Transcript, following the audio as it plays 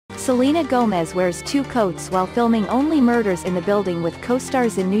Selena Gomez wears 2 coats while filming Only Murders in the Building with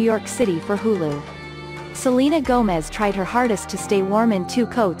co-stars in New York City for Hulu. Selena Gomez tried her hardest to stay warm in 2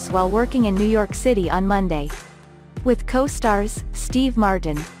 coats while working in New York City on Monday. With co-stars, Steve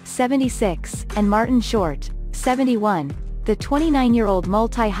Martin, 76, and Martin Short, 71, the 29-year-old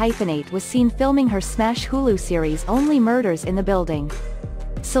multi-hyphenate was seen filming her smash Hulu series Only Murders in the Building.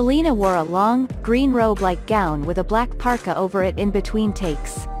 Selena wore a long, green robe-like gown with a black parka over it in between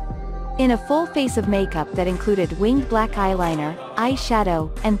takes. In a full face of makeup that included winged black eyeliner, eyeshadow,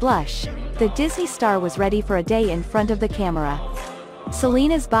 and blush, the Disney star was ready for a day in front of the camera.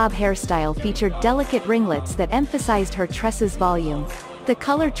 Selena's bob hairstyle featured delicate ringlets that emphasized her tresses' volume. The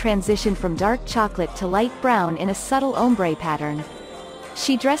color transitioned from dark chocolate to light brown in a subtle ombre pattern.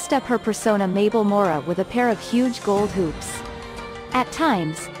 She dressed up her persona Mabel Mora with a pair of huge gold hoops. At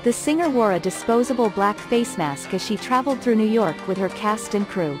times, the singer wore a disposable black face mask as she traveled through New York with her cast and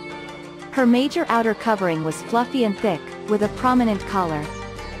crew. Her major outer covering was fluffy and thick, with a prominent collar.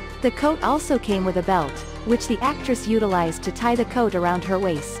 The coat also came with a belt, which the actress utilized to tie the coat around her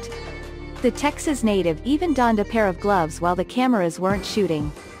waist. The Texas native even donned a pair of gloves while the cameras weren't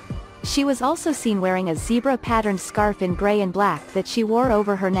shooting. She was also seen wearing a zebra-patterned scarf in gray and black that she wore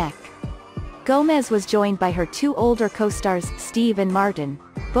over her neck. Gomez was joined by her 2 older co-stars, Steve and Martin,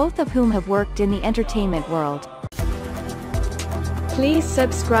 both of whom have worked in the entertainment world. Please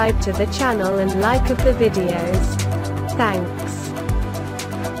subscribe to the channel and like of the videos. Thanks.